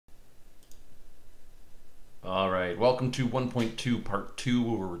right, welcome to 1.2 part 2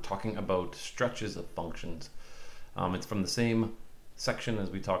 where we're talking about stretches of functions. It's from the same section as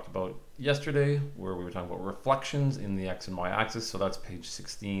we talked about yesterday where we were talking about reflections in the x and y axis, so that's page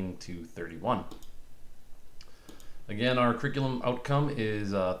 16 to 31. Again, our curriculum outcome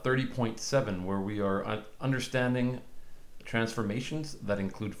is 30.7 where we are understanding transformations that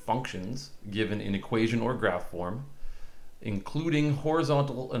include functions given in equation or graph form, including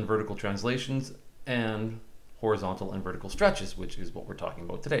horizontal and vertical translations and horizontal and vertical stretches, which is what we're talking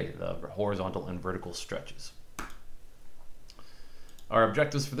about today, the horizontal and vertical stretches. Our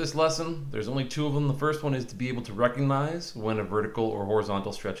objectives for this lesson, there's only two of them. The first one is to be able to recognize when a vertical or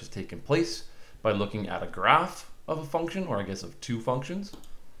horizontal stretch has taken place by looking at a graph of a function, or I guess of two functions.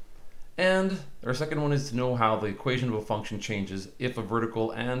 And our second one is to know how the equation of a function changes if a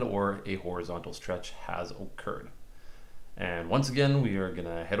vertical and or a horizontal stretch has occurred. And once again, we are going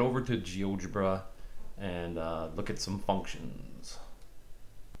to head over to GeoGebra and look at some functions.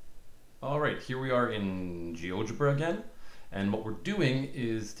 All right, here we are in GeoGebra again. And what we're doing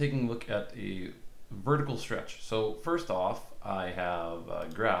is taking a look at a vertical stretch. So first off, I have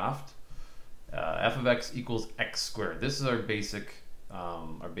graphed f of x equals x squared. This is our basic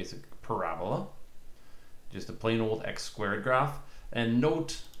parabola, just a plain old x squared graph. And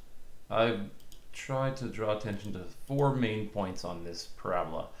note, I've tried to draw attention to four main points on this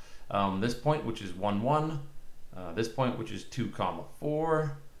parabola. This point, which is 1, 1, this point, which is 2,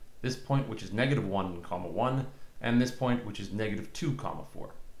 4, this point, which is negative 1, 1, and this point, which is negative 2, 4.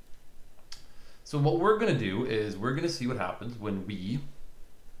 So what we're going to do is we're going to see what happens when we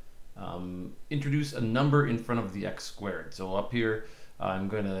introduce a number in front of the x squared. So up here, I'm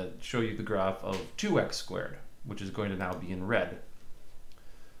going to show you the graph of 2x squared, which is going to now be in red.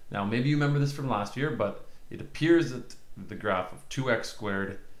 Now, maybe you remember this from last year, but it appears that the graph of 2x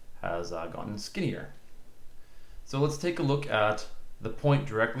squared has gotten skinnier. So let's take a look at the point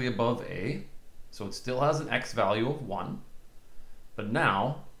directly above A. So it still has an x value of 1, but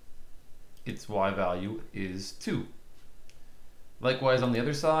now its y value is 2. Likewise, on the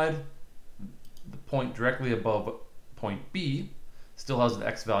other side, the point directly above point B still has an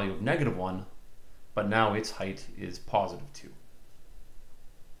x value of negative 1, but now its height is positive 2.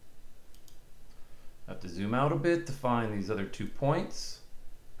 I have to zoom out a bit to find these other 2 points.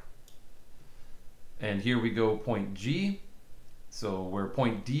 And here we go, point G. So where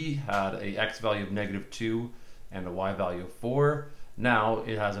point D had a x value of negative 2 and a y value of 4, now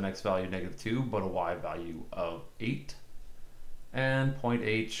it has an x value of negative 2 but a y value of 8. And point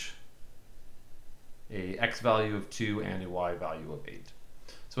H, a x value of 2 and a y value of 8.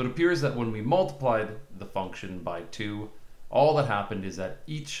 So it appears that when we multiplied the function by 2, all that happened is that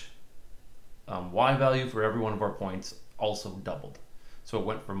each y value for every one of our points also doubled. So it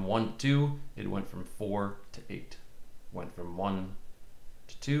went from 1 to 2, it went from 4 to 8. Went from 1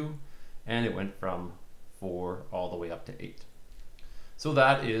 to 2, and it went from 4 all the way up to 8. So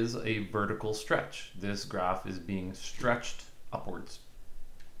that is a vertical stretch. This graph is being stretched upwards.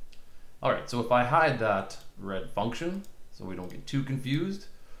 All right, so if I hide that red function, so we don't get too confused,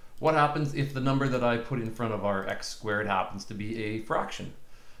 what happens if the number that I put in front of our x squared happens to be a fraction?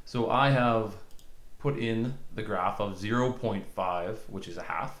 So I have put in the graph of 0.5, which is a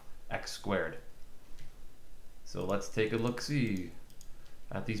half, x squared. So let's take a look-see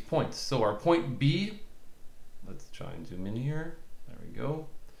at these points. So our point B, let's try and zoom in here. There we go.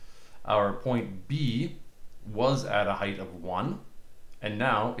 Our point B was at a height of 1, and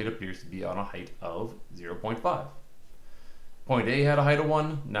now it appears to be on a height of 0.5. Point A had a height of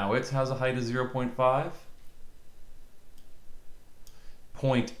 1, now it has a height of 0.5.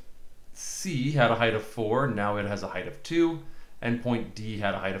 Point C had a height of 4, now it has a height of 2, and point D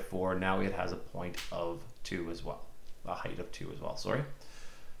had a height of 4, now it has a point of 2 as well, a height of 2 as well, sorry.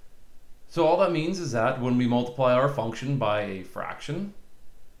 So all that means is that when we multiply our function by a fraction,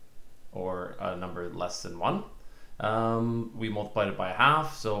 or a number less than 1, we multiplied it by a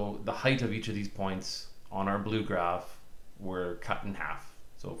half, so the height of each of these points on our blue graph were cut in half.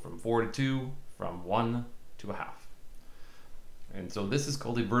 So from 4 to 2, from 1 to a half. And so this is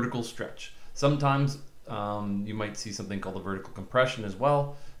called a vertical stretch. Sometimes you might see something called a vertical compression as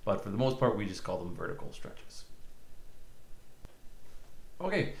well, but for the most part we just call them vertical stretches.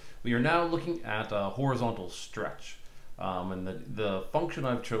 Okay, we are now looking at a horizontal stretch. And the function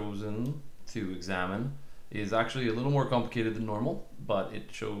I've chosen to examine is actually a little more complicated than normal, but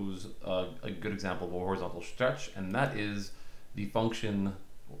it shows a good example of a horizontal stretch, and that is the function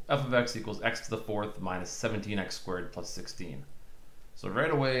f of x equals x to the fourth minus 17x squared plus 16. So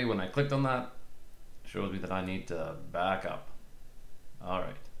right away when I clicked on that, it shows me that I need to back up. All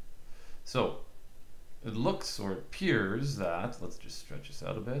right, so it looks or appears that, let's just stretch this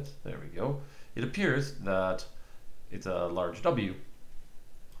out a bit. There we go. It appears that it's a large W.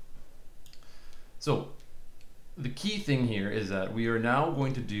 So the key thing here is that we are now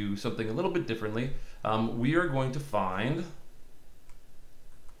going to do something a little bit differently. We are going to find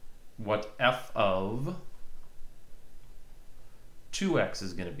what f of 2x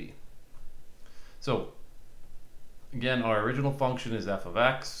is going to be. So again, our original function is f of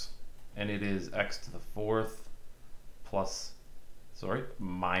x, and it is x to the fourth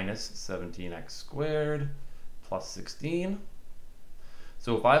minus 17x squared plus 16.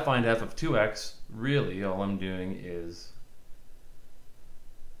 So if I find f of 2x, really all I'm doing is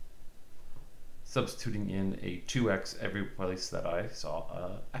substituting in a 2x every place that I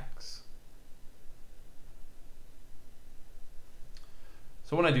saw x.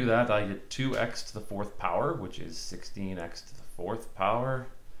 So when I do that, I get 2x to the fourth power, which is 16x to the fourth power.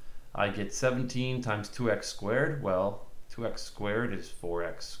 I get 17 times 2x squared. Well, 2x squared is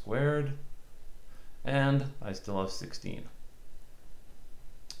 4x squared. And I still have 16.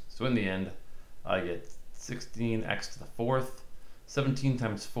 So in the end, I get 16x to the fourth. 17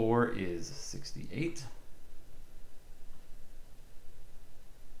 times 4 is 68.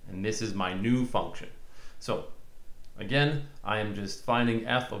 And this is my new function. So again, I am just finding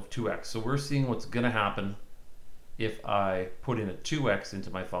f of 2x. So we're seeing what's going to happen if I put in a 2x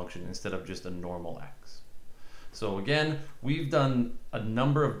into my function instead of just a normal x. So again, we've done a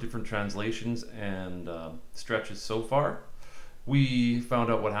number of different translations and stretches so far. We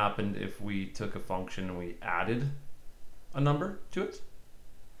found out what happened if we took a function and we added a number to it.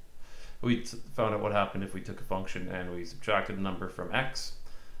 We found out what happened if we took a function and we subtracted a number from x.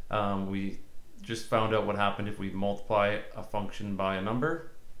 We just found out what happened if we multiply a function by a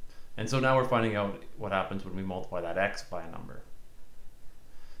number. And so now we're finding out what happens when we multiply that x by a number.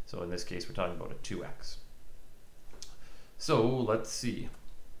 So in this case, we're talking about a 2x. So let's see.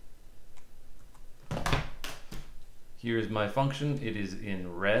 Here's my function. It is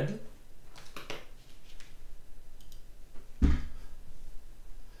in red.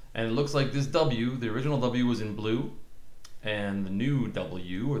 And it looks like this w, the original w was in blue, and the new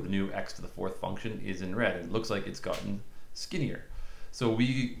w, or the new x to the fourth function, is in red. And it looks like it's gotten skinnier. So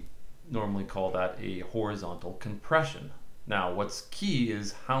we normally call that a horizontal compression. Now what's key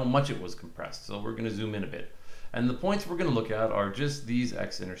is how much it was compressed. So we're going to zoom in a bit. And the points we're going to look at are just these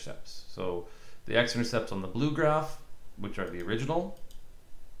x-intercepts. So the x-intercepts on the blue graph, which are the original,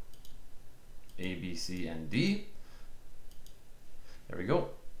 A, B, C, and D. There we go.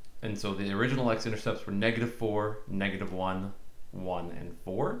 And so the original x-intercepts were -4, -1, 1, and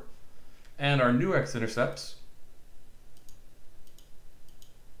 4. And our new x-intercepts,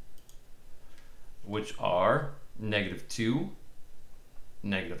 which are -2,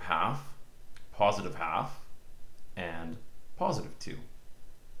 -0.5, +0.5, and +2.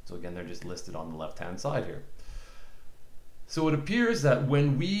 So again, they're just listed on the left-hand side here. So it appears that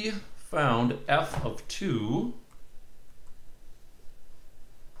when we found f of 2,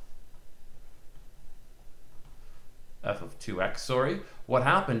 f of 2x, sorry, what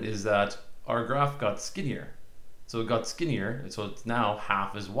happened is that our graph got skinnier. So it got skinnier, so it's now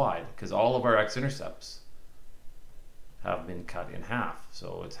half as wide, because all of our x-intercepts have been cut in half.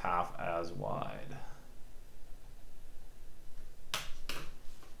 So it's half as wide.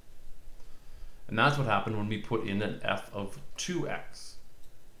 And that's what happened when we put in an f of 2x.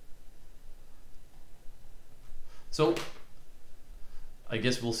 So I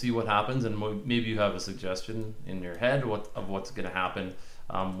guess we'll see what happens, and maybe you have a suggestion in your head of what's going to happen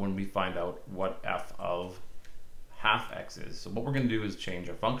when we find out what f of half x is. So what we're going to do is change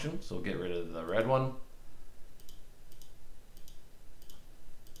our function. So get rid of the red one.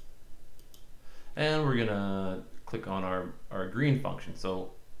 And we're going to click on our green function.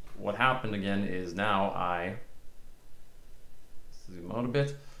 So what happened again is now I zoom out a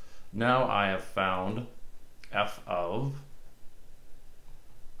bit. Now I have found f of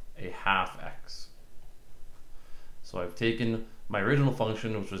a half x. So I've taken my original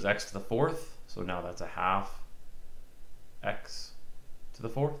function, which was x to the fourth. So now that's a half x to the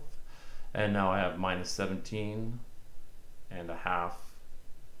fourth. And now I have -17 and a half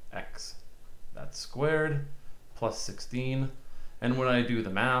x, that's squared, plus 16. And when I do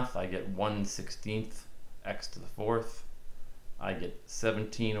the math, I get 1/16 x to the fourth. I get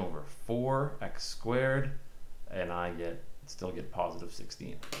 17 over 4 x squared, and I still get positive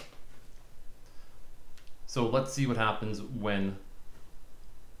 16. So let's see what happens when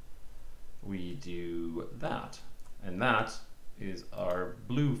we do that. And that is our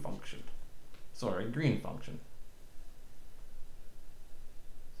blue function. Sorry, green function.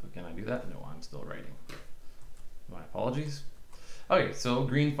 So can I do that? No, I'm still writing. My apologies. Okay, so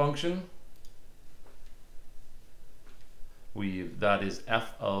green function, that is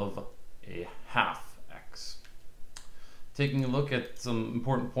f of a half x. Taking a look at some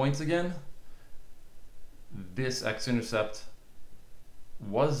important points again, this x-intercept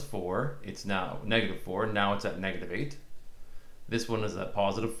was 4, it's now -4, now it's at -8. This one is at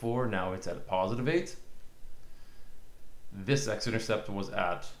 +4, now it's at +8. This x-intercept was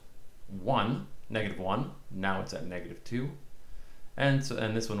at 1, -1, now it's at -2. And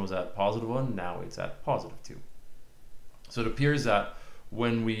this one was at +1, now it's at +2. So it appears that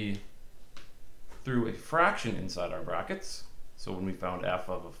when we threw a fraction inside our brackets, so when we found f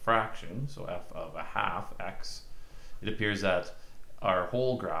of a fraction, so f of a half x, it appears that our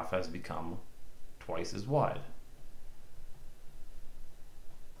whole graph has become twice as wide.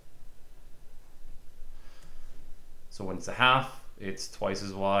 So when it's a half, it's twice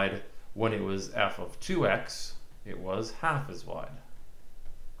as wide. When it was f of 2x, it was half as wide.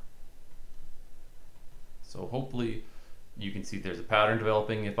 So hopefully you can see there's a pattern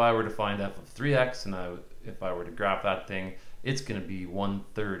developing. If I were to find f of 3x and if I were to graph that thing, it's going to be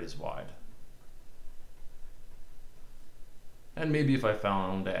 1/3 as wide. And maybe if I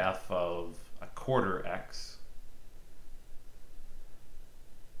found f of a quarter x,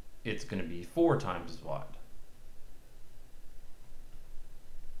 it's going to be 4 times as wide.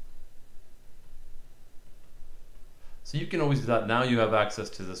 So you can always do that. Now you have access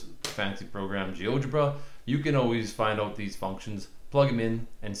to this fancy program, GeoGebra. You can always find out these functions, plug them in,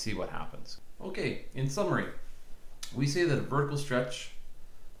 and see what happens. Okay, in summary, we say that a vertical stretch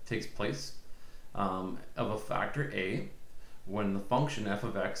takes place of a factor a when the function f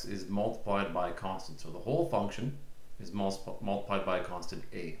of x is multiplied by a constant. So the whole function is multiplied by a constant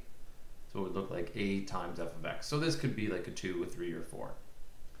a. So it would look like a times f of x. So this could be like a 2, a 3, or 4.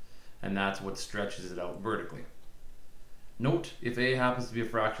 And that's what stretches it out vertically. Note, if a happens to be a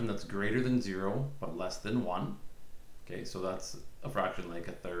fraction that's greater than 0 but less than 1, okay, so that's a fraction like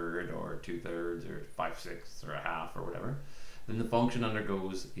a third or 2/3 or 5/6 or a half or whatever, then the function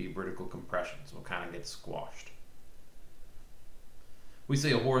undergoes a vertical compression, so it kind of gets squashed. We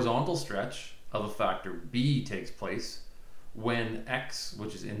say a horizontal stretch of a factor b takes place when x,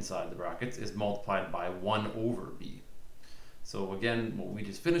 which is inside the brackets, is multiplied by 1/b. So again, what we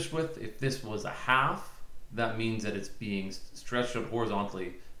just finished with, if this was a half, that means that it's being stretched out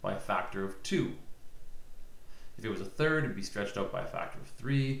horizontally by a factor of 2. If it was a third, it'd be stretched out by a factor of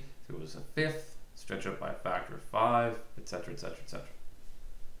 3. If it was a fifth, stretched out by a factor of 5, etc., etc., etc.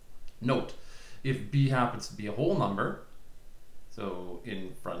 Note, if b happens to be a whole number, so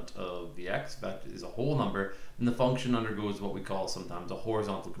in front of the x, that is a whole number, then the function undergoes what we call sometimes a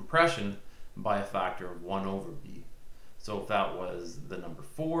horizontal compression by a factor of 1/b. So if that was the number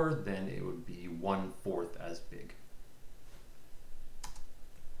 4, then it would be 1/4 as big.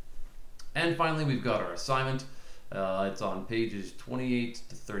 And finally, we've got our assignment. It's on pages 28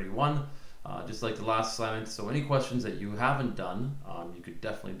 to 31, just like the last assignment. So any questions that you haven't done, you could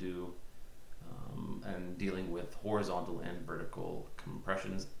definitely do, and dealing with horizontal and vertical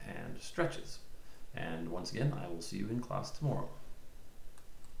compressions and stretches. And once again, I will see you in class tomorrow.